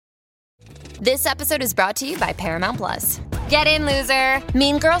This episode is brought to you by Paramount Plus. Get in, loser!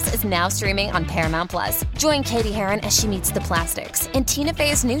 Mean Girls is now streaming on Paramount Plus. Join Katie Heron as she meets the plastics in Tina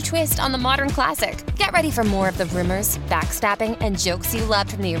Fey's new twist on the modern classic. Get ready for more of the rumors, backstabbing, and jokes you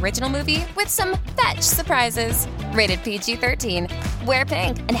loved from the original movie with some fetch surprises. Rated PG-13. Wear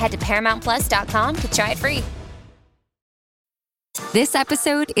pink and head to ParamountPlus.com to try it free. This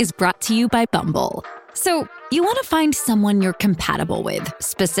episode is brought to you by Bumble. So, you want to find someone you're compatible with,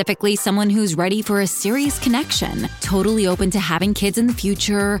 specifically someone who's ready for a serious connection, totally open to having kids in the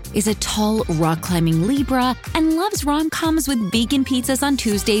future, is a tall, rock-climbing Libra, and loves rom-coms with vegan pizzas on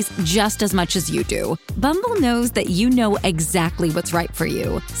Tuesdays just as much as you do. Bumble knows that you know exactly what's right for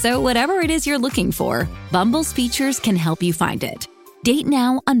you. So whatever it is you're looking for, Bumble's features can help you find it. Date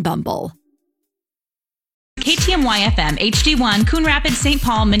now on Bumble. KTMY FM, HD1, Coon Rapids, St.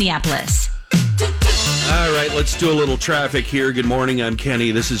 Paul, Minneapolis. All right, let's do a little traffic here. Good morning, I'm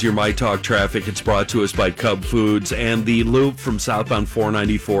Kenny. This is your My Talk traffic. It's brought to us by Cub Foods, and the loop from southbound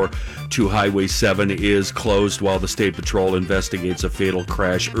 494 to Highway 7 is closed while the State Patrol investigates a fatal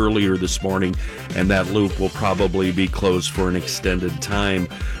crash earlier this morning, and that loop will probably be closed for an extended time.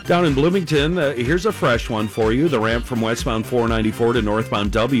 Down in Bloomington, here's a fresh one for you. The ramp from westbound 494 to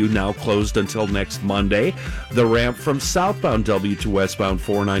northbound W now closed until next Monday. The ramp from southbound W to westbound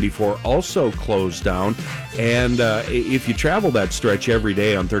 494 also closed down. And if you travel that stretch every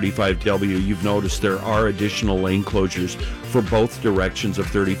day on 35W, you've noticed there are additional lane closures for both directions of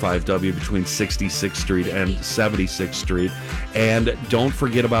 35W between 66th Street and 76th Street. And don't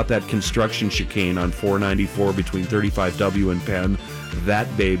forget about that construction chicane on 494 between 35W and Penn.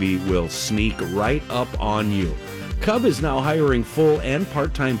 That baby will sneak right up on you. Cub is now hiring full and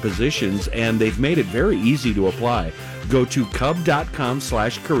part-time positions, and they've made it very easy to apply. Go to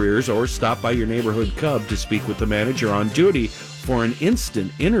cub.com/careers or stop by your neighborhood Cub to speak with the manager on duty for an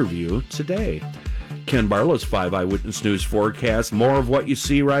instant interview today. Ken Barlow's 5 Eyewitness News forecast. More of what you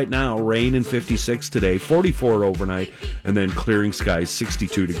see right now. Rain and 56 today, 44 overnight, and then clearing skies,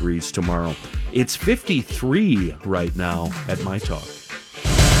 62 degrees tomorrow. It's 53 right now at My Talk.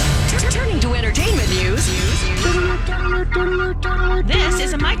 Turning to entertainment news. This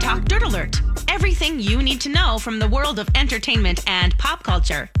is a My Talk Dirt Alert. Everything you need to know from the world of entertainment and pop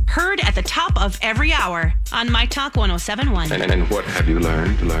culture. Heard at the top of every hour on My Talk 107.1. And what have you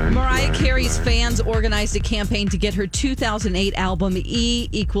learned? Mariah Carey's fans organized a campaign to get her 2008 album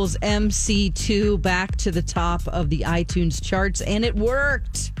E=MC2 back to the top of the iTunes charts, and it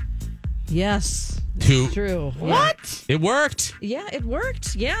worked. Yes. It's true. What? It worked? Yeah, it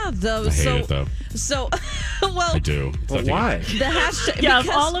worked. Yeah. I hate it, though. So, well. I do. But why? The hashtag. Yeah, of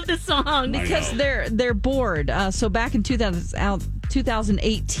all of the songs. Because they're bored. So back in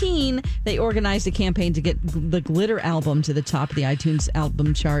 2018, they organized a campaign to get the Glitter album to the top of the iTunes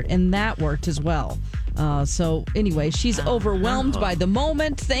album chart, and that worked as well. So anyway, she's overwhelmed by the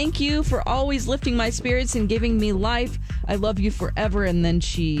moment. Thank you for always lifting my spirits and giving me life. I love you forever. And then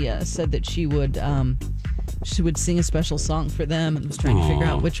she said that she would sing a special song for them and was trying to figure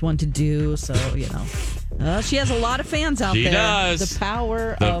out which one to do. So, she has a lot of fans out there. She does. The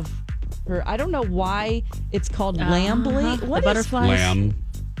power of her. I don't know why it's called Lambly. What the butterflies?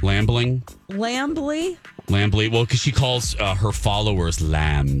 Lambling. Lambly? Lambly. Well, because she calls her followers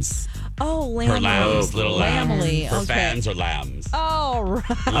lambs. Oh, Lambly. Her lambs, little lambs. Lambly. Her Okay. fans are lambs. Oh,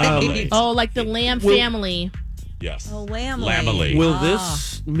 right. Oh, like the Lamb family. Yes. Oh, Lambly. Lambly. Will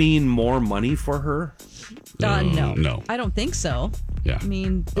this mean more money for her? No. No. I don't think so. Yeah. I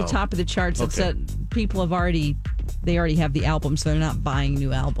mean, the top of the charts, it's that people have already have the album, so they're not buying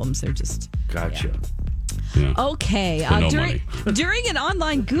new albums. They're just... Gotcha. Yeah. Okay. For no During an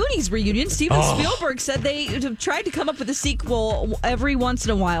online Goonies reunion, Steven Spielberg said they tried to come up with a sequel every once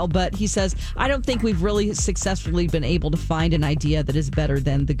in a while, but he says, I don't think we've really successfully been able to find an idea that is better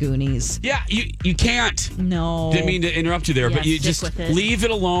than the Goonies. Yeah, you can't. No. Didn't mean to interrupt you there, but you stick just with it. leave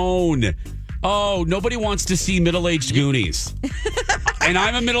it alone. Oh, nobody wants to see middle-aged Goonies. And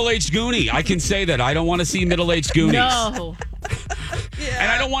I'm a middle-aged Goonie. I can say that. I don't want to see middle-aged Goonies. No.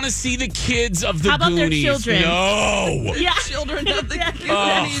 And I don't want to see the kids of the How about their Goonies. children? No. Yeah. Children of the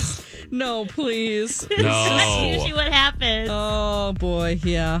Goonies. No, please. No. That's usually what happens. Oh boy,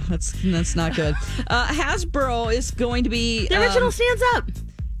 yeah, that's not good. Hasbro is going to be The original stands up.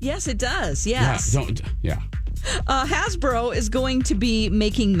 Yes, it does. Yes. Yeah. Hasbro is going to be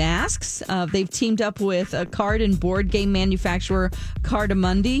making masks. They've teamed up with a card and board game manufacturer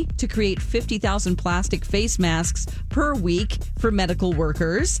Cardamundi to create 50,000 plastic face masks per week for medical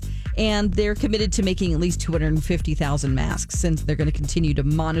workers. And they're committed to making at least 250,000 masks, since they're going to continue to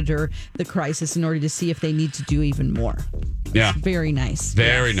monitor the crisis in order to see if they need to do even more. Yeah. It's very nice.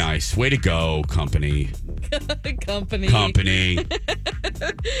 Very nice. Way to go, company. Company.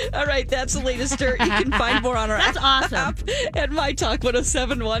 All right, that's the latest dirt. You can find more on our That's awesome. app at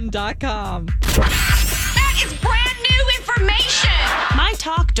mytalk1071.com. That is brand new information. My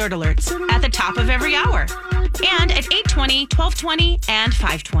Talk Dirt Alerts at the top of every hour. And at 8:20, 12:20, and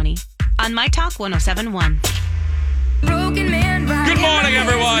 5:20 on My Talk 1071. Good morning,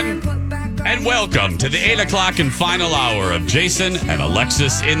 everyone, and welcome to the 8 o'clock and final hour of Jason and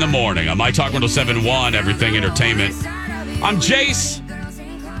Alexis in the morning on My Talk 1071, Everything Entertainment. I'm Jace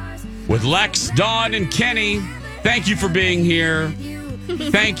with Lex, Dawn, and Kenny. Thank you for being here.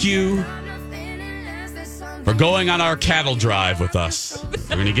 Thank you for going on our cattle drive with us.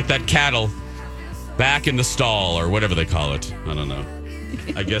 We're going to get that cattle back in the stall, or whatever they call it. I don't know.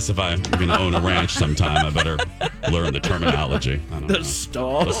 I guess if I'm going to own a ranch sometime, I better learn the terminology. I don't know.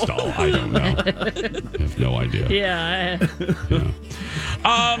 Stall. The stall. I don't know. I have no idea. Yeah.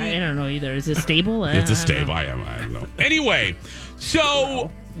 I don't know either. Is it stable? It's a stable. I don't know. Anyway, so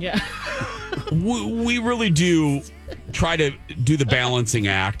Yeah. we really do try to do the balancing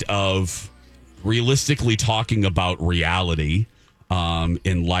act of realistically talking about reality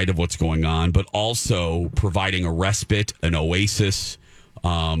in light of what's going on, but also providing a respite, an oasis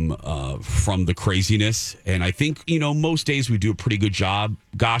from the craziness. And I think, most days we do a pretty good job.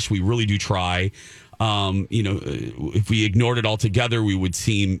 Gosh, we really do try. If we ignored it altogether, we would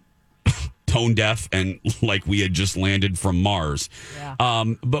seem tone deaf and like we had just landed from Mars. Yeah.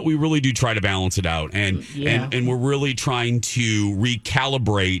 But we really do try to balance it out. And we're really trying to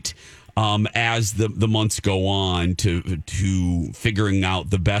recalibrate as the months go on to figuring out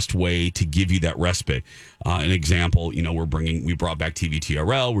the best way to give you that respite. An example, we brought back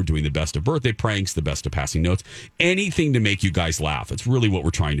TVTRL. We're doing the best of birthday pranks, the best of passing notes, anything to make you guys laugh. It's really what we're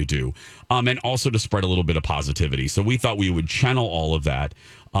trying to do. And also to spread a little bit of positivity. So we thought we would channel all of that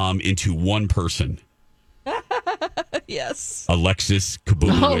into one person. Yes. Alexis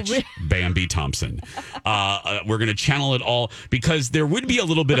Kabulowicz, Bambi Thompson. We're going to channel it all because there would be a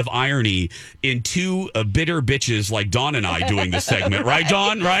little bit of irony in two bitter bitches like Dawn and I doing this segment. Right,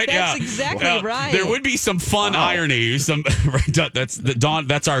 Dawn? Right? That's exactly right. There would be some fun irony. Right,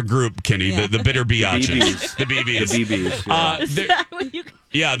 that's our group, Kenny, the bitter biatches. The BBs. The BBs.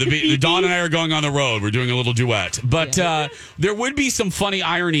 Yeah, the Dawn and I are going on the road. We're doing a little duet. But there would be some funny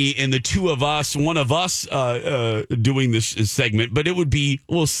irony in the two of us, one of us doing this segment, but it would be,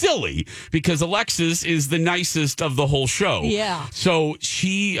 silly because Alexis is the nicest of the whole show. Yeah. So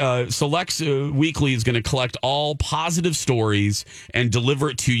Lex Weekly is going to collect all positive stories and deliver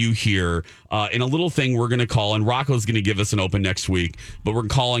it to you here in a little thing we're going to call, and Rocco's going to give us an open next week, but we're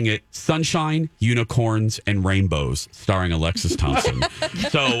calling it Sunshine, Unicorns, and Rainbows, starring Alexis Thompson.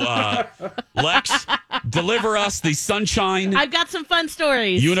 So, Lex, deliver us the sunshine, I've got some fun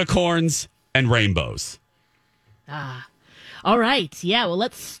stories. unicorns, and rainbows. All right. Yeah. Well,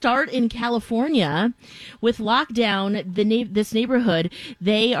 let's start in California with lockdown. This neighborhood,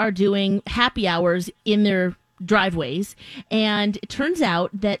 they are doing happy hours in their driveways, and it turns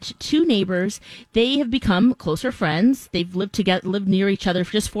out that two neighbors, they have become closer friends. They've lived near each other,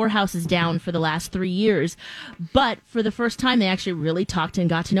 just 4 houses down for the last 3 years, but for the first time they actually really talked and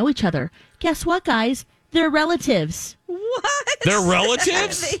got to know each other. Guess what, guys? They're relatives. What? They're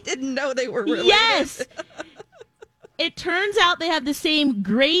relatives? They didn't know they were related. Yes. It turns out they have the same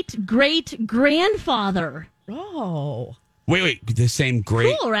great-great-grandfather. Oh. Wait. The same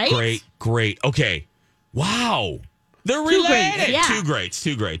great, Cool, right? great. Okay. Wow. They're Two related. greats, yeah.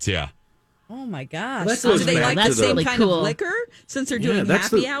 Two greats, yeah. Oh, my gosh. That So goes do they back like to the the- same really kind cool. of liquor since they're doing that's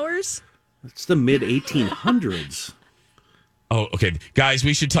happy the- hours? It's the mid 1800s. Oh, okay. Guys,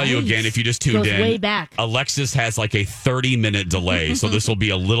 we should tell you again, if you just tuned Goes in, way back. Alexis has like a 30-minute delay, so this will be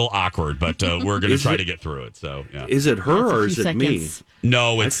a little awkward, but we're going to try to get through it. So, yeah. Is it her That's a or few is it me? seconds.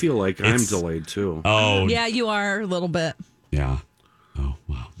 No, I it's... feel like I'm it's- delayed too. Oh, Yeah, you are a little bit. yeah. Oh,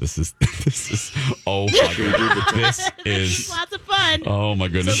 wow. This is, oh, my God. This is, Lots of fun. oh, my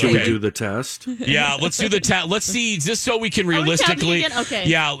goodness. Should we Okay. do the test? Yeah, let's do the test. Let's see, just so we can we realistically. counting again? Okay.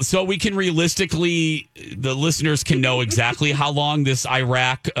 Yeah, so we can realistically, the listeners can know exactly how long this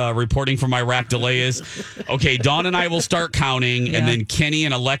Iraq reporting from Iraq delay is. Okay, Dawn and I will start counting, and then Kenny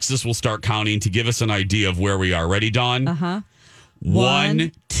and Alexis will start counting to give us an idea of where we are. Ready, Dawn? Uh-huh.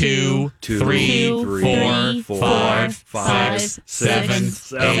 1, 2, 3, 4, 5, 6,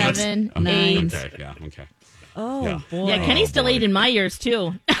 7, 8. Okay, yeah, okay. Oh, Yeah. boy. Yeah, Kenny still ate in my years,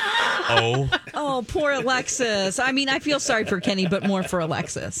 too. Oh, Oh, poor Alexis. I mean, I feel sorry for Kenny, but more for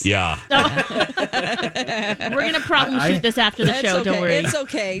Alexis. yeah. We're going to problem shoot this after the It's show. okay. Don't worry. It's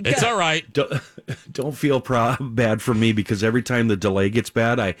okay. It's all right. Don't feel bad for me because every time the delay gets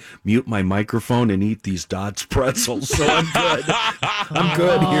bad, I mute my microphone and eat these Dots pretzels. So I'm good. I'm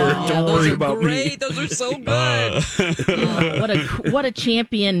good here. Don't Those worry are about great. me. Those are so good. What a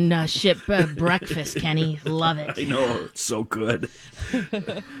championship breakfast, Kenny. Love it. I know, it's so good.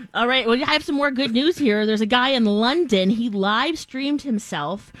 All right, well, I have some more good news here. There's a guy in London. He live streamed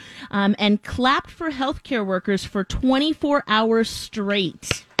himself and clapped for healthcare workers for 24 hours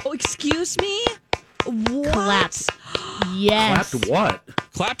straight. Oh, excuse me? What? Clapped. Yes. Clapped what?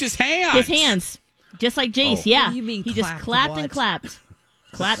 Clapped his hands. His hands. Just like Jace, Oh. yeah. What do you mean he just clapped clapped what? and clapped.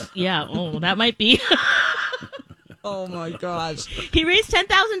 Clapped, yeah. Oh, that might be. Oh, my gosh. He raised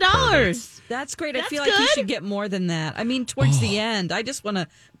 $10,000. That's great. I That's feel like he good. should get more than that. I mean, towards the end, I just want to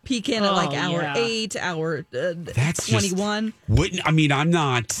peek in at like hour yeah. 8, hour That's 21.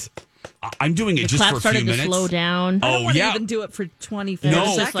 I'm doing it The just clap for a started few to minutes. slow down. I don't Oh, want to yeah. even do it for 24 No.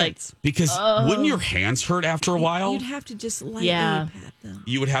 It's just seconds. Because wouldn't your hands hurt after a while? You'd have to just lightly Yeah. pat them.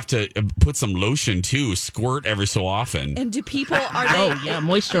 You would have to put some lotion too, squirt every so often. And do people, are they... Oh, yeah,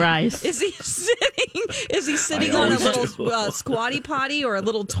 moisturize. Is he sitting? Is he sitting on a little squatty potty or a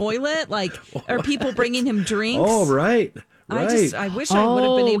little toilet? Like, are people bringing him drinks? Oh, right. Right. I wish I would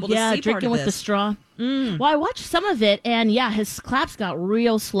have been able to yeah, see part drinking of with the this. straw. Well, I watched some of it, and yeah, his claps got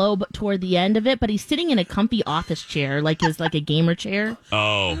real slow, but toward the end of it. But he's sitting in a comfy office chair, like a gamer chair.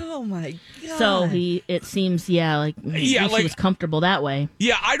 Oh. Oh my god! So it seems, like he was comfortable that way.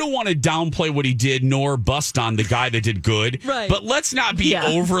 Yeah, I don't want to downplay what he did nor bust on the guy that did good. Right. But let's not be Yeah.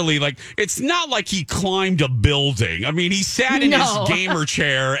 overly it's not like he climbed a building. I mean, he sat in No. his gamer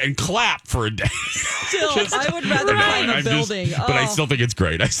chair and clapped for a day. Still, I would rather climb a building. But I still think it's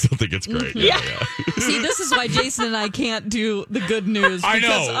great. Yeah. See, this is why Jason and I can't do the good news. I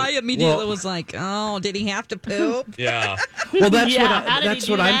Because know. I immediately Well- was like, "Oh, did he have to poop?" Yeah. Well, that's Yeah, how did he that's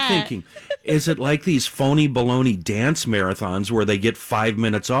do what that? I'm thinking. Is it like these phony baloney dance marathons where they get 5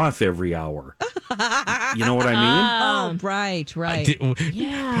 minutes off every hour? You know what I mean? Oh, right.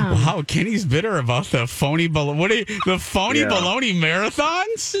 Yeah. Wow, Kenny's bitter about the phony baloney. The phony Yeah. baloney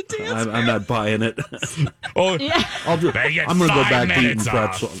marathons? I'm not buying it. Oh, I'll do. they get I'm going to go 5 back to eating minutes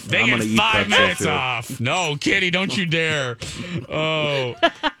pretzel. off. They I'm get going to eat 5 pretzel minutes too. off. No, Kenny, don't you dare. Oh.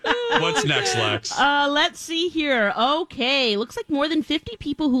 What's next, Lex? Let's see here. Okay, looks like more than 50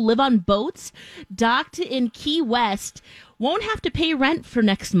 people who live on boats docked in Key West won't have to pay rent for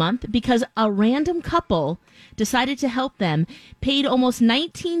next month because a random couple decided to help them, paid almost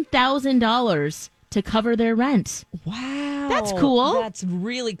 $19,000 to cover their rent. Wow, That's cool. That's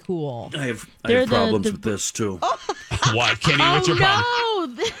really cool. I have They're problems the- with this too. What, Kenny? What's your problem?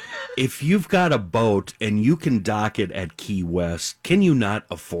 Oh, no! If you've got a boat and you can dock it at Key West, can you not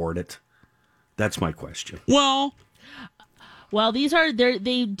afford it? That's my question. Well, Well,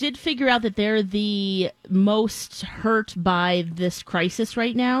 they did figure out that they're the most hurt by this crisis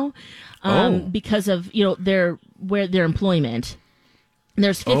right now, because of their employment.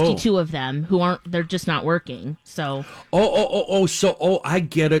 There's 52 of them who they're just not working. So I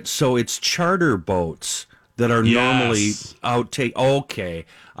get it. So it's charter boats that are normally out okay.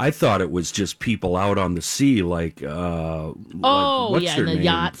 I thought it was just people out on the sea like what's yeah, their and the name?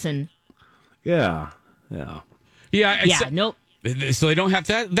 yachts and yeah. nope. So they don't have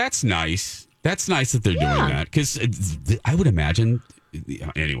that. That's nice. That's nice that they're doing that because I would imagine.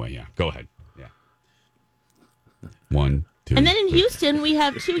 Anyway, yeah. Go ahead. Yeah. 1, 2. And then in Houston, we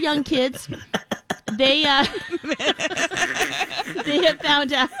have 2 young kids. They they have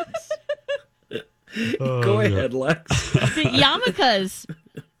found out Go ahead, Lex. the yarmulkes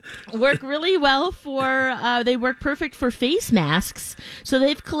work really well for. They work perfect for face masks. So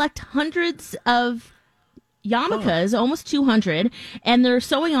they've collected hundreds of yarmulkes, almost 200, and they're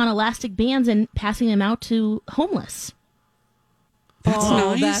sewing on elastic bands and passing them out to homeless. That's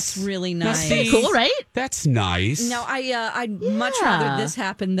nice. That's really nice. Pretty cool, right? That's nice. Now, I'd much rather this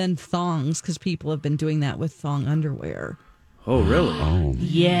happen than thongs because people have been doing that with thong underwear. Oh, really? Oh.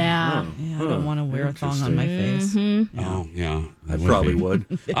 Yeah. Yeah, I don't want to wear a thong on my face. Oh, yeah. I probably would.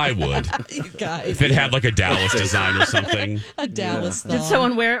 I would. You guys, If it had like a Dallas design or something. a Dallas thong. Did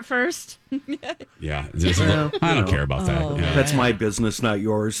someone wear it first? Yeah. I don't care about that. Yeah. That's my business, not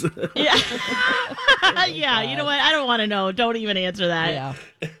yours. Yeah. Yeah. You know what? I don't want to know. Don't even answer that. Yeah.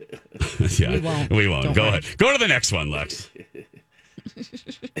 Yeah. won't. We won't. Don't Go worry. ahead. Go to the next one, Lex.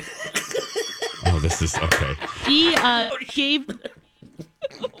 Oh, this is okay. He gave.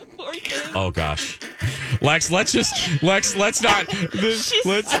 Oh gosh, Lex, let's not do this.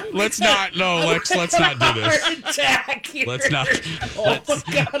 Let's not do this. Let's not.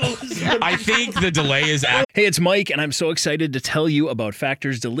 I think the delay is. Hey, it's Mike, and I'm so excited to tell you about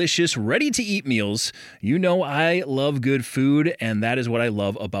Factor's delicious, ready-to-eat meals. You know I love good food, and that is what I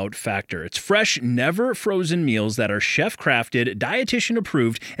love about Factor. It's fresh, never frozen meals that are chef-crafted,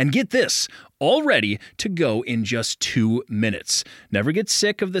 dietitian-approved, and get this, all ready to go in just 2 minutes. Never get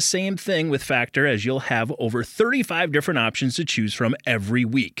sick of the same thing with Factor, as you'll have over 35 different options to choose from every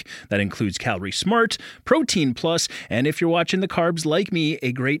week. That includes Calorie Smart, Protein Plus, and if you're watching the carbs like me,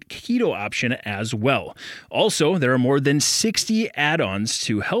 a great keto option as well. Also, there are more than 60 add-ons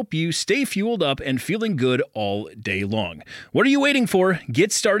to help you stay fueled up and feeling good all day long. What are you waiting for?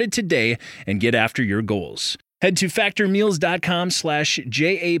 Get started today and get after your goals. Head to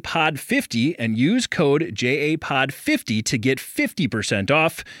factormeals.com/JAPOD50 and use code JAPOD50 to get 50%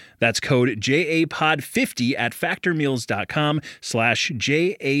 off. That's code JAPOD50 at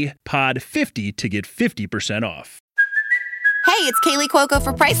factormeals.com/JAPOD50 to get 50% off. Hey, it's Kaylee Cuoco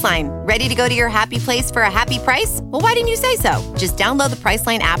for Priceline. Ready to go to your happy place for a happy price? Well, why didn't you say so? Just download the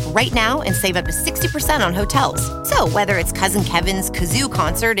Priceline app right now and save up to 60% on hotels. So whether it's Cousin Kevin's Kazoo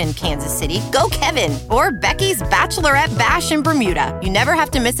Concert in Kansas City, go Kevin, or Becky's Bachelorette Bash in Bermuda, you never have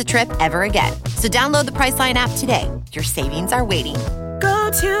to miss a trip ever again. So download the Priceline app today. Your savings are waiting.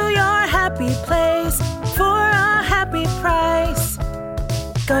 Go to your happy place for a happy price.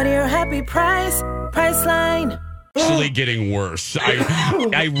 Go to your happy price, Priceline. Actually getting worse.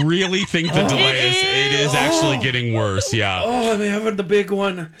 I really think the delay is actually getting worse. Yeah. Oh, I'm having the big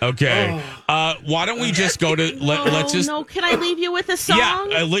one. Okay. Why don't we just go to let's just. No, can I leave you with a song?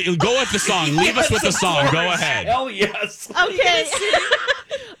 Yeah, go with the song. Leave us with the song. Go ahead. Hell yes. Okay.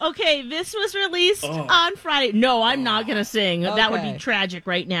 Okay, this was released on Friday. No, I'm not going to sing. Okay. That would be tragic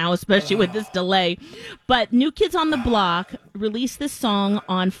right now, especially with this delay. But New Kids on the Block released this song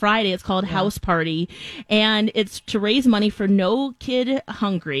on Friday. It's called House Party, and it's to raise money for No Kid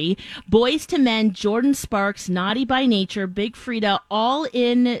Hungry. Boys to Men, Jordan Sparks, Naughty by Nature, Big Frida, all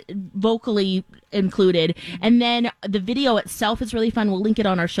in vocally included. And then the video itself is really fun. We'll link it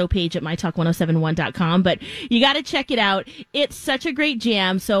on our show page at mytalk1071.com, but you got to check it out. It's such a great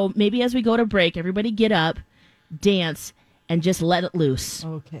jam. So maybe as we go to break, everybody get up, dance, and just let it loose.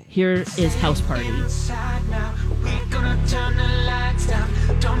 Okay. Here is House Party.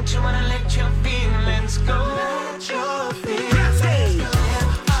 Don't you wanna let your feelings go? Let your feelings go.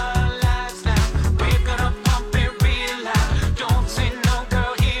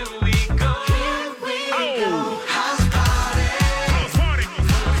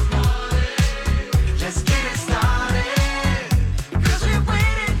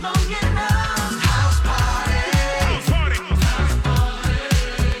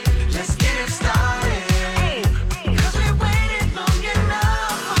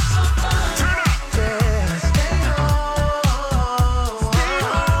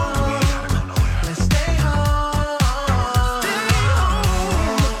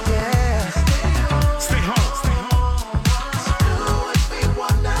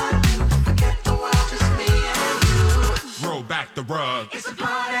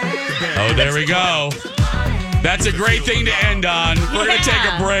 Oh, there we go. That's a great thing to end on. We're going to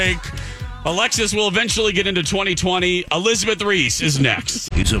take a break. Alexis will eventually get into 2020. Elizabeth Reese is next.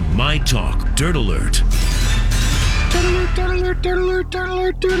 It's a My Talk Dirt Alert.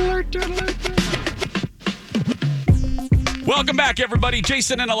 Welcome back, everybody.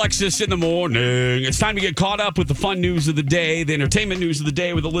 Jason and Alexis in the morning. It's time to get caught up with the fun news of the day, the entertainment news of the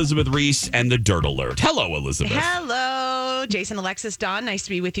day with Elizabeth Reese and the Dirt Alert. Hello, Elizabeth. Hello, Jason, Alexis, Dawn. Nice to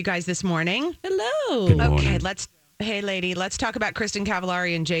be with you guys this morning. Hello. Good morning. Okay, let's talk about Kristen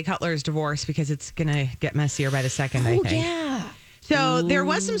Cavallari and Jay Cutler's divorce because it's going to get messier by the second, I think. Yeah. So there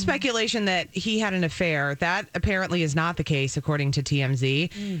was some speculation that he had an affair. That apparently is not the case, according to TMZ.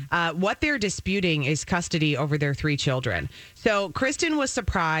 What they're disputing is custody over their 3 children. So Kristen was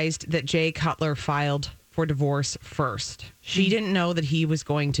surprised that Jay Cutler filed for divorce first. She didn't know that he was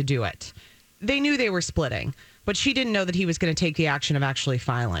going to do it. They knew they were splitting, but she didn't know that he was going to take the action of actually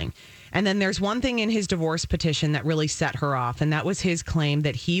filing. And then there's one thing in his divorce petition that really set her off, and that was his claim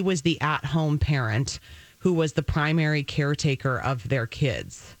that he was the at-home parent who was the primary caretaker of their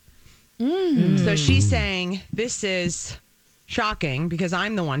kids. So she's saying, this is shocking because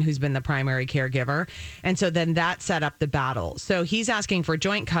I'm the one who's been the primary caregiver. And so then that set up the battle. So he's asking for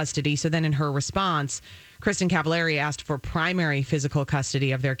joint custody. So then in her response, Kristen Cavallari asked for primary physical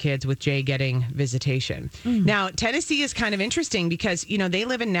custody of their kids, with Jay getting visitation. Now, Tennessee is kind of interesting because, they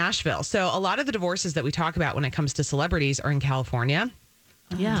live in Nashville. So a lot of the divorces that we talk about when it comes to celebrities are in California.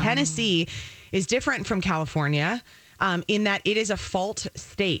 Yeah. Tennessee is different from California in that it is a fault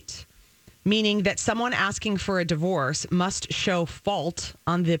state, meaning that someone asking for a divorce must show fault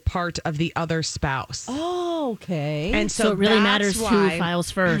on the part of the other spouse. Oh, okay. And So it really matters who files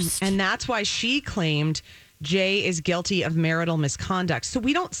first. And that's why she claimed Jay is guilty of marital misconduct. So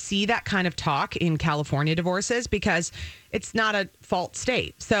we don't see that kind of talk in California divorces because it's not a fault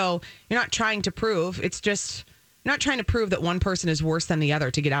state. So you're not trying to prove, you're not trying to prove that one person is worse than the other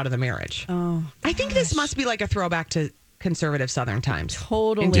to get out of the marriage. Oh, I think this must be like a throwback to conservative Southern times.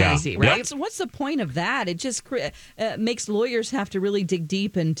 Totally. In Tennessee, right? What's the point of that? It just makes lawyers have to really dig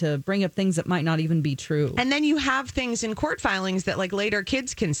deep and to bring up things that might not even be true. And then you have things in court filings that like later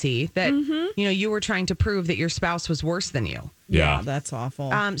kids can see that, you were trying to prove that your spouse was worse than you. Yeah. That's awful.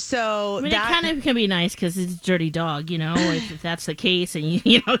 So I mean, it kind of can be nice because it's a dirty dog, if that's the case, and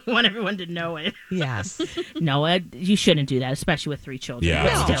you want everyone to know it. Yes. No, you shouldn't do that, especially with 3 children. Yeah,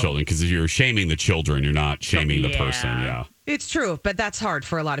 No. it's the children, because you're shaming the children, you're not shaming the person. Yeah. It's true, but that's hard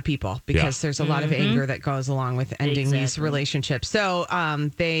for a lot of people because there's a lot of anger that goes along with ending these relationships. So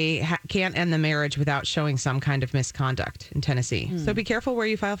they can't end the marriage without showing some kind of misconduct in Tennessee. So be careful where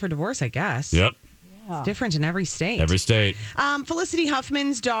you file for divorce, I guess. Yep. It's different in every state. Every state. Felicity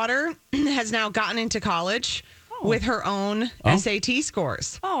Huffman's daughter has now gotten into college with her own SAT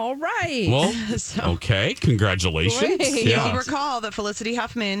scores. All right. Well, okay. Congratulations. Great. You'll recall that Felicity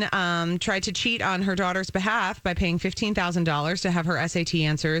Huffman tried to cheat on her daughter's behalf by paying $15,000 to have her SAT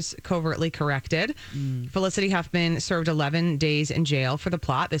answers covertly corrected. Felicity Huffman served 11 days in jail for the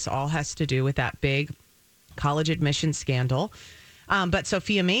plot. This all has to do with that big college admission scandal. But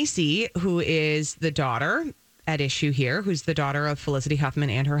Sophia Macy, who is the daughter at issue here, who's the daughter of Felicity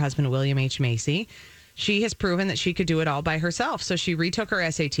Huffman and her husband, William H. Macy, she has proven that she could do it all by herself. So she retook her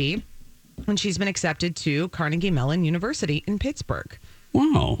SAT, and she's been accepted to Carnegie Mellon University in Pittsburgh.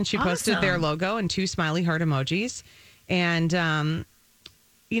 Wow. And she posted their logo and 2 smiley heart emojis. And,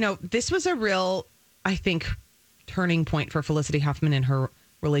 this was a real, I think, turning point for Felicity Huffman in her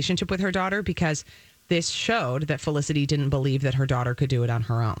relationship with her daughter, because this showed that Felicity didn't believe that her daughter could do it on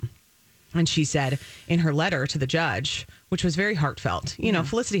her own. And she said in her letter to the judge, which was very heartfelt,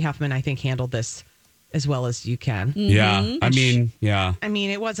 Felicity Huffman, I think, handled this as well as you can. Yeah. I mean,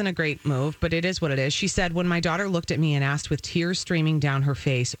 it wasn't a great move, but it is what it is. She said, when my daughter looked at me and asked with tears streaming down her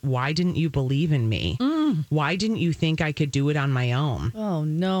face, why didn't you believe in me? Why didn't you think I could do it on my own? Oh,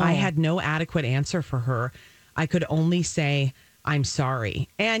 no. I had no adequate answer for her. I could only say, I'm sorry.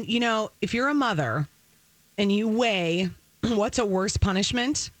 And, if you're a mother and you weigh what's a worse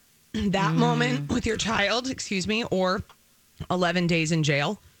punishment, that moment with your child, or 11 days in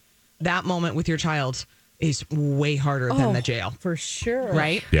jail, that moment with your child is way harder than the jail. For sure.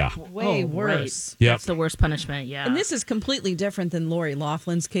 Right? Yeah. Way worse. Yep. That's the worst punishment, yeah. And this is completely different than Lori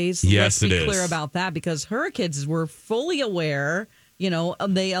Loughlin's case. Yes, Let's it be is. clear about that, because her kids were fully aware.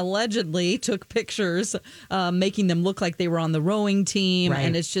 They allegedly took pictures, making them look like they were on the rowing team. Right.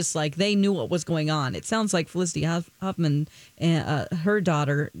 And it's just like they knew what was going on. It sounds like Felicity Huffman, her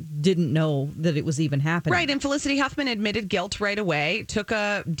daughter, didn't know that it was even happening. Right. And Felicity Huffman admitted guilt right away, took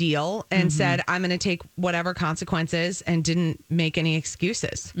a deal and said, I'm going to take whatever consequences, and didn't make any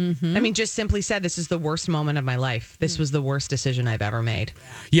excuses. I mean, just simply said, this is the worst moment of my life. This was the worst decision I've ever made.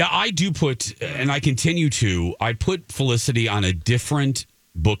 Yeah, I do put, and I continue to, I put Felicity on a different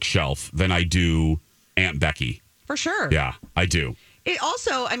bookshelf than I do Aunt Becky. For sure. Yeah, I do. It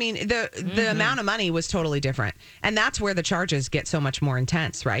also, the amount of money was totally different. And that's where the charges get so much more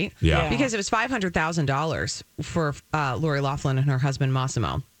intense, right? Yeah. Because it was $500,000 for Lori Loughlin and her husband,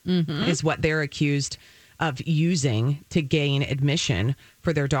 Massimo, is what they're accused of using to gain admission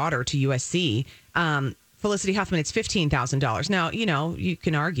for their daughter to USC. Felicity Huffman, it's $15,000. Now, you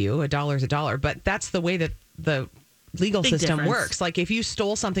can argue a dollar is a dollar, but that's the way that the legal Big system difference. works. Like if you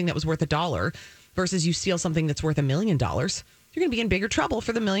stole something that was worth $1 versus you steal something that's worth $1 million, you're going to be in bigger trouble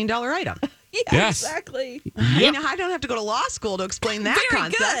for the $1 million item. Yes. Exactly. I don't have to go to law school to explain that Very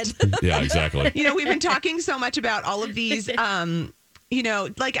concept. good. Yeah, exactly. We've been talking so much about all of these, like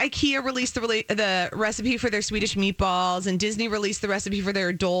IKEA released the recipe for their Swedish meatballs, and Disney released the recipe for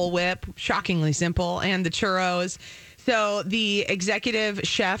their Dole Whip, shockingly simple, and the churros. So the executive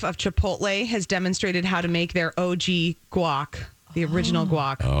chef of Chipotle has demonstrated how to make their OG guac, the original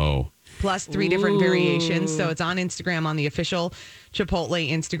guac. Oh. Plus 3 different variations. So it's on Instagram, on the official Chipotle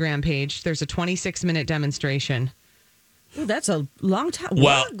Instagram page. There's a 26-minute demonstration Ooh, that's a long time.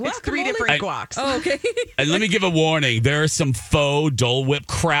 Well, It's 3 different guacs. Oh, okay. And let me give a warning. There is some faux Dole Whip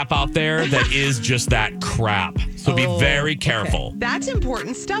crap out there that is just that crap. So be very careful. That's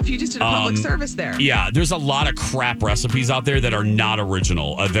important stuff. You just did a public service there. Yeah, there's a lot of crap recipes out there that are not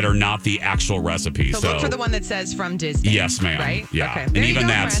original, that are not the actual recipe. So look for the one that says from Disney. Yes, ma'am. Right? Yeah. Okay. And There you even go,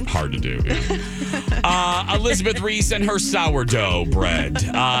 that's friend. hard to do. Yeah. Elizabeth Reese and her sourdough bread.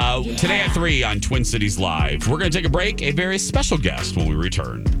 Today at 3 on Twin Cities Live. We're going to take a break. A very special guest when we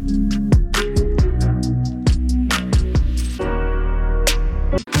return.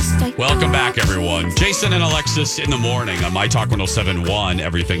 Welcome back, everyone. Jason and Alexis in the morning on My Talk 107.1,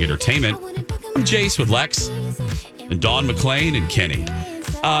 Everything Entertainment. I'm Jace with Lex and Dawn McClain and Kenny.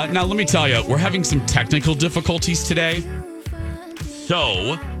 Now, let me tell you, we're having some technical difficulties today.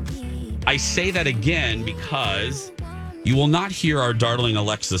 So, I say that again because you will not hear our darling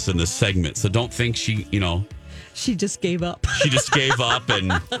Alexis in this segment. So don't think she, She just gave up. she just gave up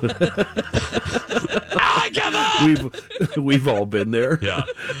and I give up. We've all been there. Yeah.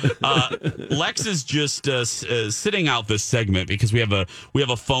 Lex is just sitting out this segment because we have a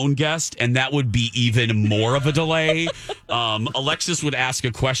phone guest, and that would be even more of a delay. Alexis would ask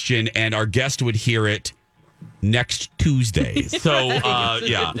a question, and our guest would hear it next Tuesday. So,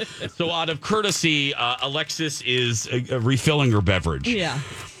 yeah. So out of courtesy, Alexis is refilling her beverage. Yeah.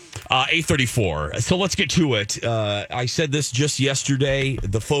 8:34. So let's get to it. I said this just yesterday.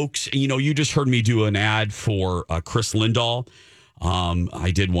 The folks, you just heard me do an ad for Chris Lindahl.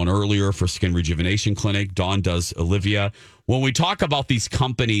 I did one earlier for Skin Rejuvenation Clinic. Dawn does Olivia. When we talk about these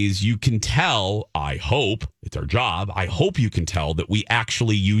companies, you can tell, I hope, it's our job, I hope you can tell that we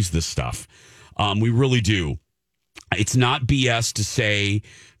actually use this stuff. We really do. It's not BS to say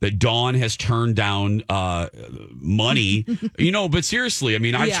that Dawn has turned down money, but seriously, I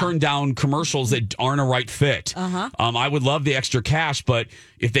mean, I've turned down commercials that aren't a right fit. I would love the extra cash, but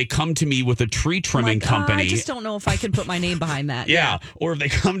if they come to me with a tree trimming company. I just don't know if I can put my name behind that. Yeah. Or if they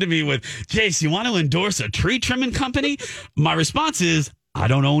come to me with, Jace, you want to endorse a tree trimming company? My response is, I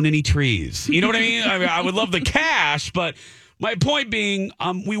don't own any trees. You know what I mean? I would love the cash, but my point being,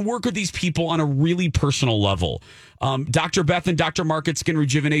 we work with these people on a really personal level. Dr. Beth and Dr. Mark at Skin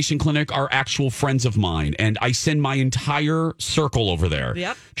Rejuvenation Clinic are actual friends of mine, and I send my entire circle over there.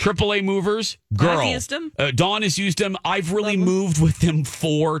 Yep. AAA movers, girl. I've used them. Dawn has used them. I've really moved with them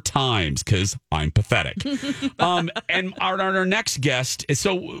 4 times because I'm pathetic. And our next guest,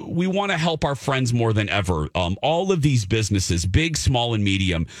 so we want to help our friends more than ever. All of these businesses, big, small, and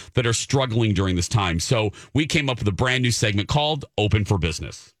medium, that are struggling during this time. So we came up with a brand new segment called Open for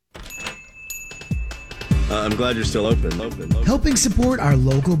Business. I'm glad you're still open. Helping support our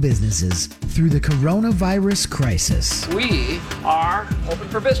local businesses through the coronavirus crisis. We are open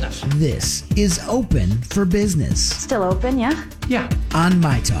for business. This is Open for Business. Still open, yeah? Yeah. On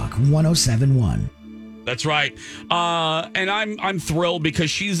My Talk 107.1. That's right. And I'm thrilled because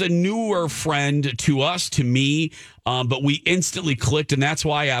she's a newer friend to us, to me, but we instantly clicked. And that's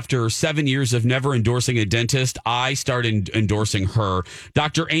why after 7 years of never endorsing a dentist, I started endorsing her.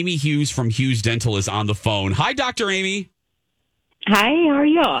 Dr. Amy Hughes from Hughes Dental is on the phone. Hi, Dr. Amy. Hi, how are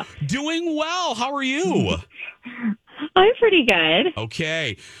you? Doing well. How are you? I'm pretty good.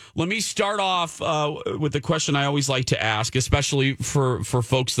 Okay. Let me start off with the question I always like to ask, especially for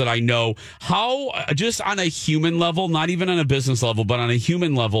folks that I know. How, just on a human level, not even on a business level, but on a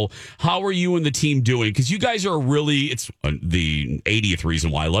human level, how are you and the team doing? Because you guys are really, it's the 80th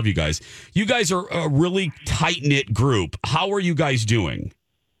reason why I love you guys. You guys are a really tight-knit group. How are you guys doing?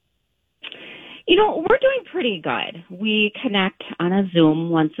 We're doing pretty good. We connect on a Zoom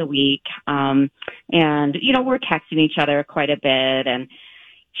once a week. And, we're texting each other quite a bit and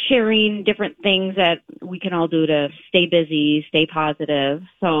sharing different things that we can all do to stay busy, stay positive.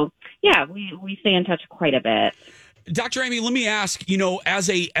 So, yeah, we stay in touch quite a bit. Dr. Amy, let me ask, as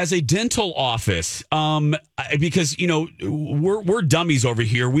a dental office, because, we're dummies over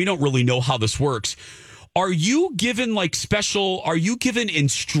here. We don't really know how this works. Are you given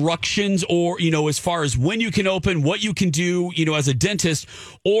instructions or, as far as when you can open, what you can do, as a dentist,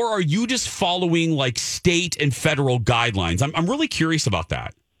 or are you just following state and federal guidelines? I'm really curious about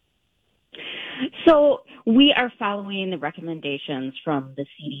that. So we are following the recommendations from the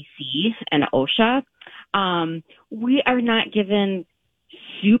CDC and OSHA. We are not given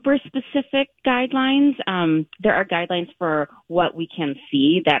super specific guidelines. There are guidelines for what we can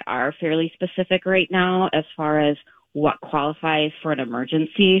see that are fairly specific right now as far as what qualifies for an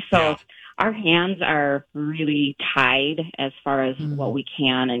emergency. So our hands are really tied as far as what we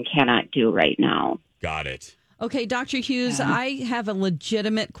can and cannot do right now. Got it. Okay, Dr. Hughes, I have a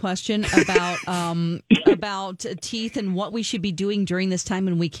legitimate question about about teeth and what we should be doing during this time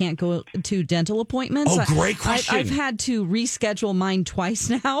when we can't go to dental appointments. Oh, great question. I've had to reschedule mine twice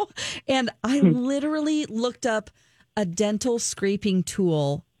now, and I literally looked up a dental scraping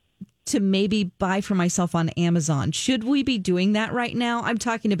tool to maybe buy for myself on Amazon. Should we be doing that right now? I'm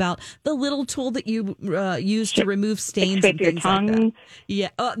talking about the little tool that you use to remove stains and things like that. Yeah,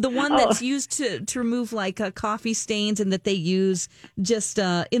 the one that's used to remove like coffee stains and that they use just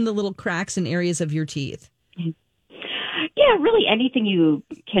in the little cracks and areas of your teeth. Yeah, really anything you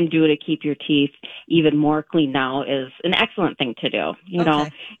can do to keep your teeth even more clean now is an excellent thing to do. You know,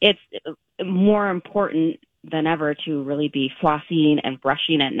 it's more important than ever to really be flossing and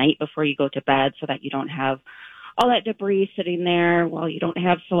brushing at night before you go to bed so that you don't have all that debris sitting there while you don't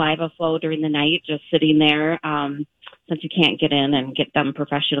have saliva flow during the night, just sitting there since you can't get in and get them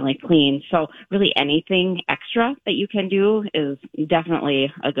professionally cleaned. So really anything extra that you can do is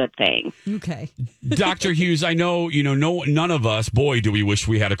definitely a good thing. Okay. Dr. Hughes, I know, none of us, boy, do we wish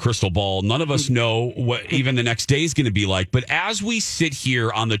we had a crystal ball. None of us know what even the next day is going to be like. But as we sit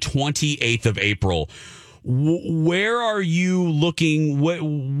here on the 28th of April, where are you looking?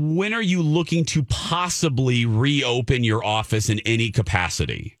 When are you looking to possibly reopen your office in any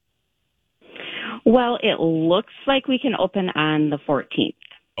capacity? Well, it looks like we can open on the 14th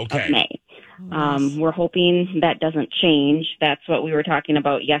of May. We're hoping that doesn't change. That's what we were talking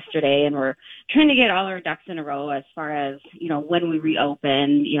about yesterday, and we're trying to get all our ducks in a row as far as, when we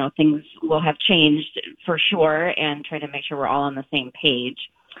reopen, things will have changed for sure, and trying to make sure we're all on the same page.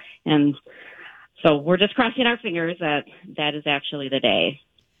 And so we're just crossing our fingers that is actually the day.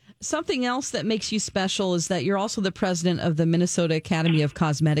 Something else that makes you special is that you're also the president of the Minnesota Academy of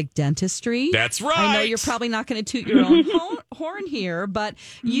Cosmetic Dentistry. That's right. I know you're probably not going to toot your own horn here, but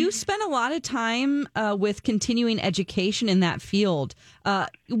you spend a lot of time with continuing education in that field.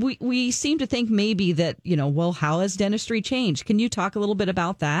 We seem to think maybe that, how has dentistry changed? Can you talk a little bit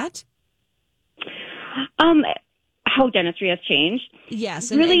about that? How dentistry has changed? Yes,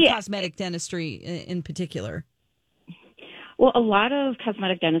 and cosmetic dentistry in particular. Well, a lot of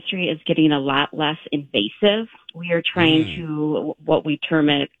cosmetic dentistry is getting a lot less invasive. We are trying to, what we term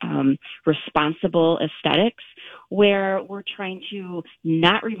it, responsible aesthetics, where we're trying to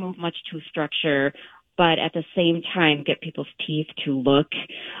not remove much tooth structure, but at the same time get people's teeth to look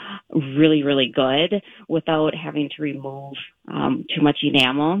really, really good without having to remove too much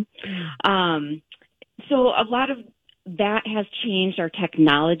enamel. So a lot of that has changed. Our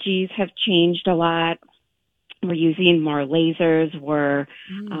technologies have changed a lot. We're using more lasers. We're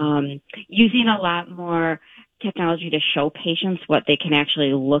using a lot more technology to show patients what they can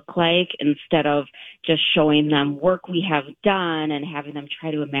actually look like instead of just showing them work we have done and having them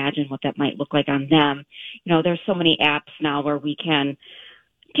try to imagine what that might look like on them. There's so many apps now where we can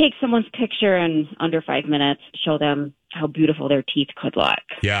take someone's picture and under 5 minutes show them how beautiful their teeth could look.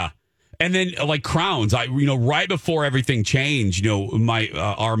 Yeah. And then like crowns, right before everything changed,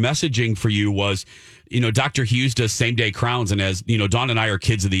 our messaging for you was, Dr. Hughes does same day crowns. And as, Dawn and I are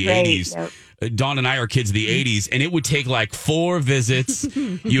kids of the 80s. Yep. Dawn and I are kids of the 80s, and it would take like 4 visits.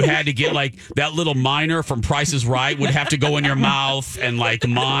 You had to get like that little miner from Price is Right would have to go in your mouth and like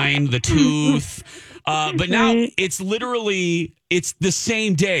mine the tooth. But now it's the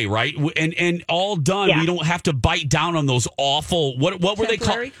same day, right? And all done. Yeah. We don't have to bite down on those awful, what were they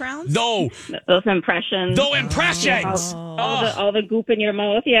called? Crowns? No. Those impressions. Those impressions. All the goop in your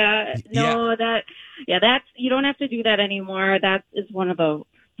mouth. Yeah. No, that's, you don't have to do that anymore. That is one of the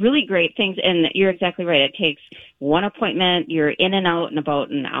really great things. And you're exactly right. It takes one appointment. You're in and out in about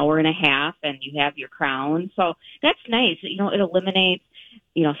an hour and a half, and you have your crown. So that's nice. It eliminates,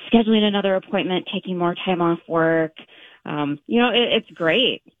 scheduling another appointment, taking more time off work. It's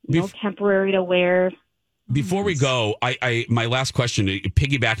great. Temporary to wear. Before we go, my last question,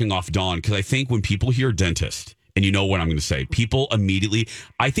 piggybacking off Dawn, because I think when people hear dentist, and you know what I'm going to say,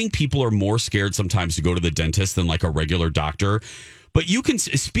 I think people are more scared sometimes to go to the dentist than like a regular doctor. But you can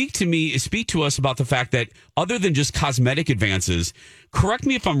speak to us about the fact that other than just cosmetic advances, correct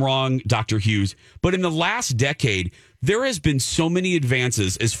me if I'm wrong, Dr. Hughes, but in the last decade, there has been so many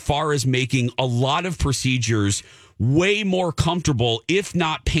advances as far as making a lot of procedures way more comfortable, if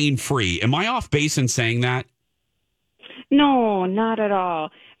not pain-free. Am I off base in saying that? No, not at all.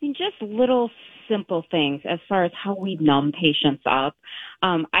 Just little simple things as far as how we numb patients up.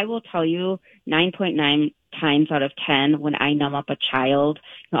 I will tell you 9.9 times out of 10 when I numb up a child,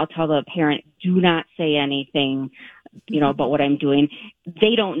 I'll tell the parent, do not say anything, about what I'm doing.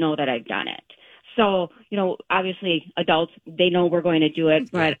 They don't know that I've done it. So, obviously adults, they know we're going to do it,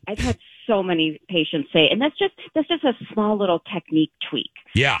 but I've had so many patients say, and that's just a small little technique tweak.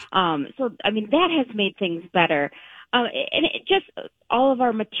 Yeah. So, I mean, that has made things better. And it just, all of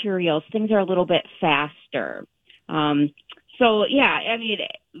our materials, things are a little bit faster. So, yeah, I mean,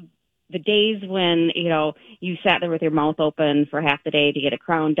 the days when, you sat there with your mouth open for half the day to get a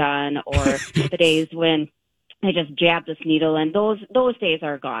crown done, or the days when I just jabbed this needle, and those days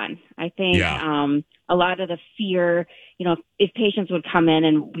are gone. I think a lot of the fear, if patients would come in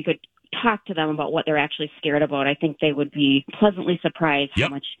and we could talk to them about what they're actually scared about, I think they would be pleasantly surprised how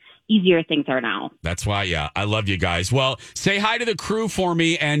much easier things are now. That's why, I love you guys. Well, say hi to the crew for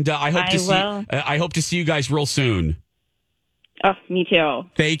me, and I hope to see you guys real soon. Oh, me too.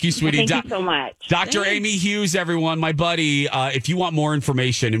 Thank you, sweetie. Thank you so much. Dr. Amy Hughes, everyone, my buddy. If you want more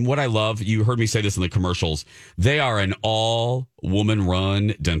information, and what I love, you heard me say this in the commercials, they are an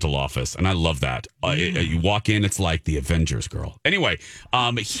all-woman-run dental office, and I love that. You walk in, it's like the Avengers, girl. Anyway,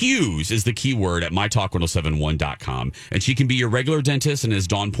 Hughes is the keyword at mytalk1071.com, and she can be your regular dentist, and as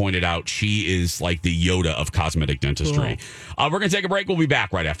Dawn pointed out, she is like the Yoda of cosmetic dentistry. Cool. We're going to take a break. We'll be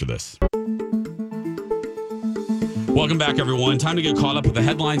back right after this. Welcome back, everyone. Time to get caught up with the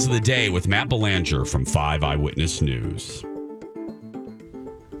headlines of the day with Matt Belanger from 5 Eyewitness News.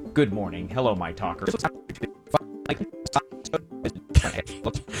 Good morning. Hello, my talkers.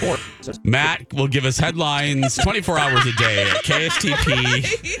 Matt will give us headlines 24 hours a day at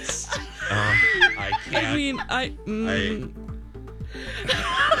KSTP. I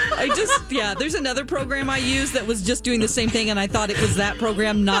can't. There's another program I use that was just doing the same thing, and I thought it was that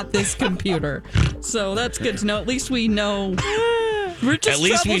program, not this computer. So that's good to know. At least we know. At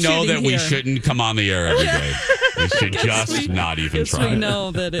least we know that we shouldn't come on the air every day. We should just not even try. We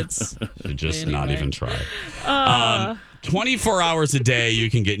know that it's just not even try. 24 hours a day, you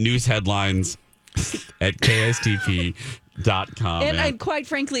can get news headlines at KSTP.com. And quite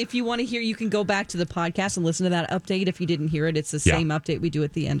frankly, if you want to hear, you can go back to the podcast and listen to that update. If you didn't hear it, it's the same update we do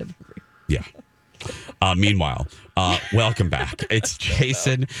at the end of every. Yeah. Meanwhile, welcome back. It's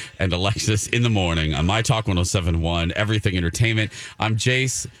Jason and Alexis in the morning on My Talk 1071, Everything Entertainment. I'm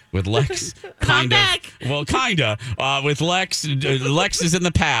Jace with Lex. Kind of. With Lex. Lex is in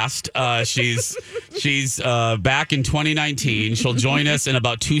the past. She's back in 2019. She'll join us in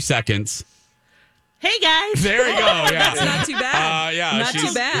about 2 seconds. Hey, guys. There you go. Yeah. That's not too bad. Not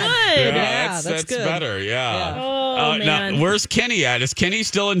too bad. Good. Yeah, that's good. Better. Yeah. Oh, man. Now, where's Kenny at? Is Kenny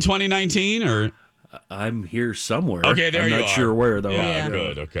still in 2019 or? I'm here somewhere. Okay, there you are. I'm not sure where, though. Yeah,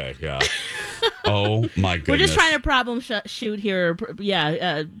 good. Okay, yeah. Oh, my goodness. We're just trying to problem shoot here.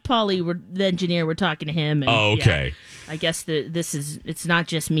 Paulie, the engineer, we're talking to him. And, okay. I guess it's not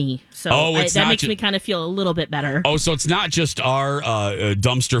just me. So that makes me kind of feel a little bit better. Oh, so it's not just our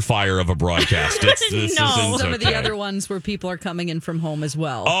dumpster fire of a broadcast. Some of the other ones where people are coming in from home as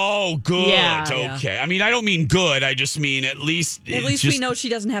well. Oh, good. Yeah. Okay. I mean, I don't mean good. I just mean at least we know she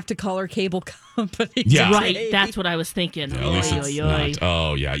doesn't have to call her cable company. Yeah. Right. That's what I was thinking. At least it's not.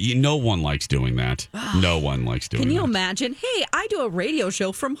 Oh, yeah. No one likes doing that. No one likes doing that. Can you imagine? Hey, I do a radio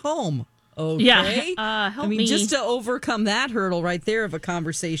show from home. Okay. Yeah. Help me. Just to overcome that hurdle right there of a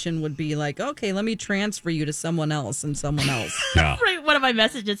conversation would be like, okay, let me transfer you to someone else and someone else. Yeah. Right. One of my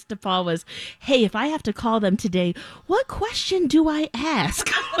messages to Paul was, hey, if I have to call them today, what question do I ask?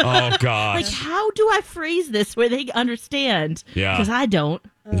 Oh, gosh. Like, how do I phrase this where they understand? Yeah. Because I don't.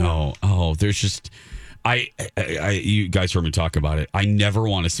 No. Oh, there's just, you guys heard me talk about it. I never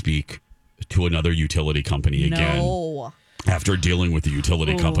want to speak to another utility company again. No. After dealing with the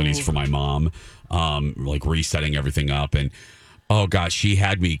utility companies for my mom, like resetting everything up. And, oh, gosh, she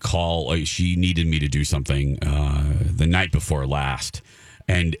had me call. She needed me to do something the night before last.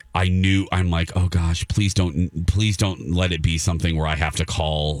 And I'm like, oh, gosh, please don't let it be something where I have to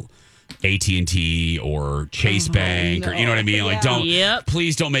call AT&T or Chase Bank or you know what I mean? Like,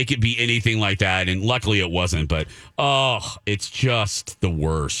 please don't make it be anything like that. And luckily it wasn't, but it's just the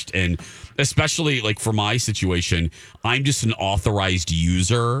worst. And especially like for my situation, I'm just an authorized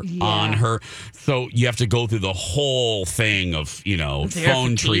user on her. So you have to go through the whole thing of,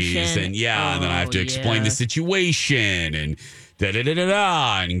 phone trees and and then I have to explain the situation and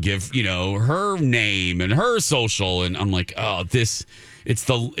and give, her name and her social. And I'm like,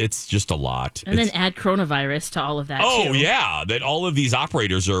 it's just a lot. And then add coronavirus to all of that. Oh, too. yeah. That all of these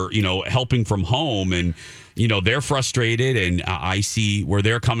operators are, helping from home and, they're frustrated and I see where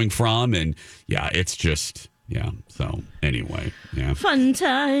they're coming from. And it's just, So anyway, Fun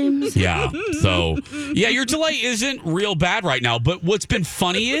times. Yeah. So, your delay isn't real bad right now. But what's been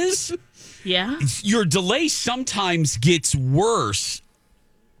funny is your delay sometimes gets worse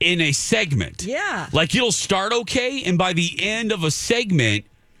in a segment. Yeah. Like it'll start okay, and by the end of a segment,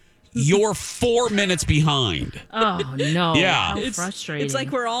 you're 4 minutes behind. Oh, no. Yeah. How frustrating. It's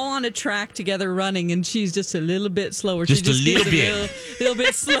like we're all on a track together running, and she's just a little bit slower. Just she a little gets bit. A little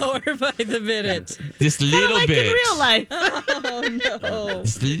bit slower by the minute. Just a little like bit. in real life. Oh, no.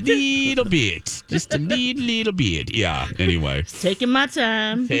 Just a little bit. Just a little bit. Yeah. Anyway. Taking my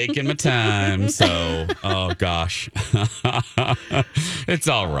time. Taking my time. So, oh, gosh. It's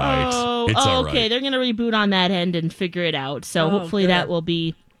all right. Oh, it's all okay. right. They're going to reboot on that end and figure it out. So hopefully that will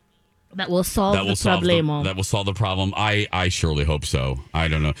solve the problemo. That will solve the problem. I surely hope so. I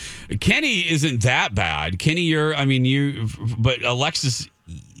don't know. Kenny isn't that bad. Kenny, but Alexis,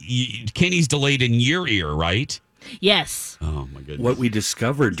 Kenny's delayed in your ear, right? Yes. Oh, my goodness. What we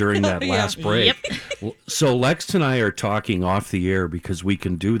discovered during that last break. Yep. So Lex and I are talking off the air because we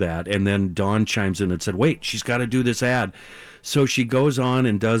can do that. And then Dawn chimes in and said, wait, she's got to do this ad. So she goes on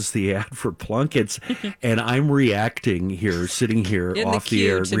and does the ad for Plunkett's. And I'm reacting here, sitting here off the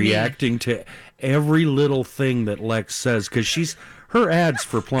air, reacting to every little thing that Lex says. Because her ads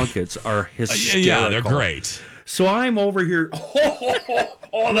for Plunkett's are hysterical. Yeah, they're great. So I'm over here,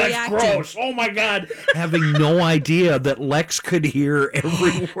 oh, that's Reacting. gross. Oh, my God. Having no idea that Lex could hear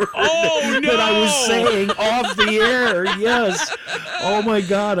every word that I was saying off the air. Yes. Oh, my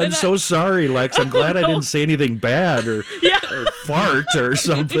God. I'm so sorry, Lex. I'm glad I didn't say anything bad or fart or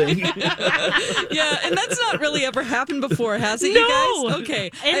something. Yeah, and that's not really ever happened before, has it, No. you guys? Okay.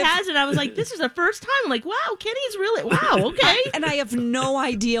 It hasn't. I was like, this is the first time. I'm like, wow, Kenny's really, wow, okay. And I have no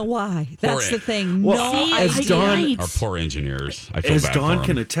idea why. That's the thing. Well, No as idea. Dawn- Our poor engineers. I feel As bad Dawn for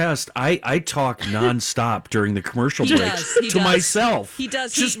can them. attest, I talk nonstop during the commercial He breaks does, he to does. myself. He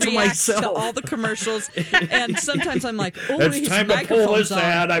does. Just He to reacts myself. to all the commercials, and sometimes I'm like, "Oh, It's his time to pull microphone's this on."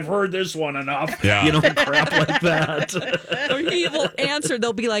 ad. I've heard this one enough. Yeah. You know, crap like that. Or he will answer.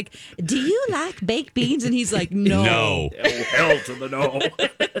 They'll be like, "Do you like baked beans?" And he's like, "No." No. Oh, hell to the no.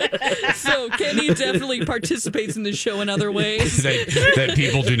 So Kenny definitely participates in the show in other ways that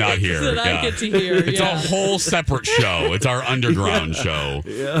people do not hear. that I get to hear. It's yeah. a whole separate show. It's our underground show.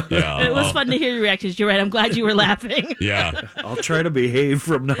 Yeah. It was fun to hear your reactions. You're right. I'm glad you were laughing. Yeah. I'll try to behave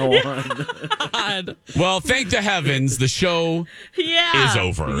from now on. God. Well, thank the heavens, the show Yeah. is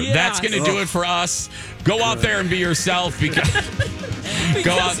over. Yeah. That's going to do it for us. Go out there and be yourself because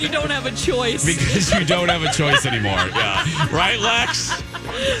Because you don't have a choice. because you don't have a choice anymore. Yeah. Right, Lex?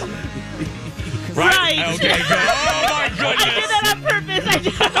 Right. Okay, good. Oh, my I did goodness. that on purpose. I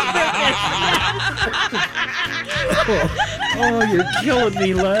did that on purpose. Oh, you're killing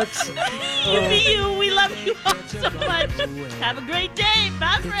me, Lex. You be you. We love you all so much. Have a great day.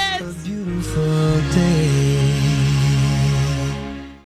 Bye, friends.